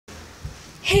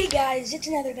Hey guys, it's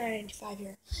another Guy95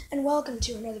 here, and welcome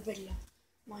to another video.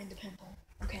 Mind the pimple,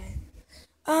 okay?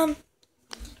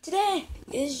 Today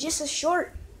is just a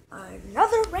short,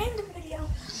 another random video,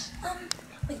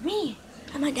 with me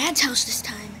at my dad's house this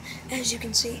time. As you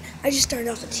can see, I just turned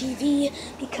off the TV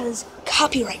because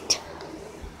copyright.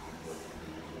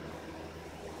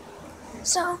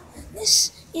 So,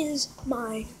 this is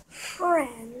my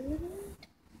friend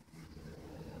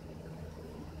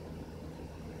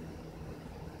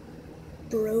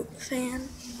Broke fan,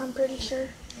 I'm pretty sure.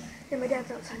 And my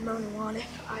dad's outside mowing the lawn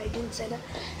if I didn't say that.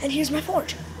 And here's my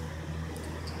forge.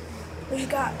 We've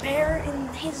got Bear in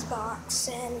his box,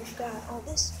 and we've got all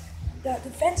this. We've got the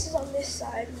fences on this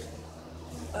side,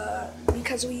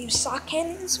 because we use sock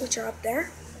cannons, which are up there.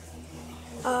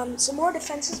 Some more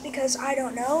defenses because I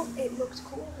don't know. It looks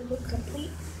cool. It looks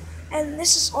complete. And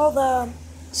this is all the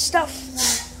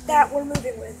stuff that we're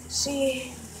moving with.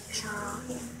 See,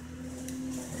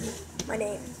 my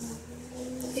name.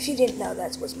 If you didn't know,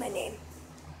 that was my name.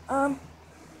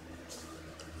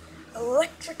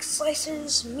 Electric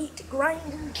slicers, meat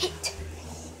grinding kit.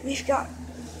 We've got,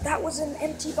 that was an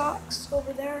empty box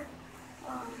over there,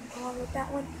 along with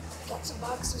that one. Got some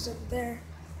boxes over there.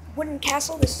 Wooden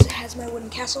castle, this has my wooden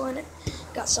castle in it.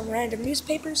 Got some random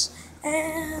newspapers,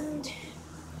 and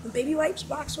a baby wipes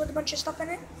box with a bunch of stuff in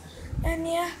it. And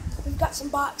yeah, we've got some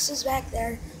boxes back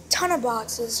there, ton of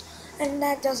boxes. And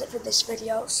that does it for this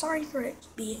video. Sorry for it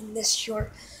being this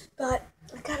short, but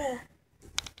I gotta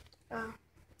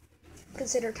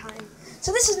consider time.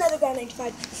 So this is another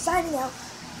Guy95 signing out.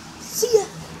 See ya!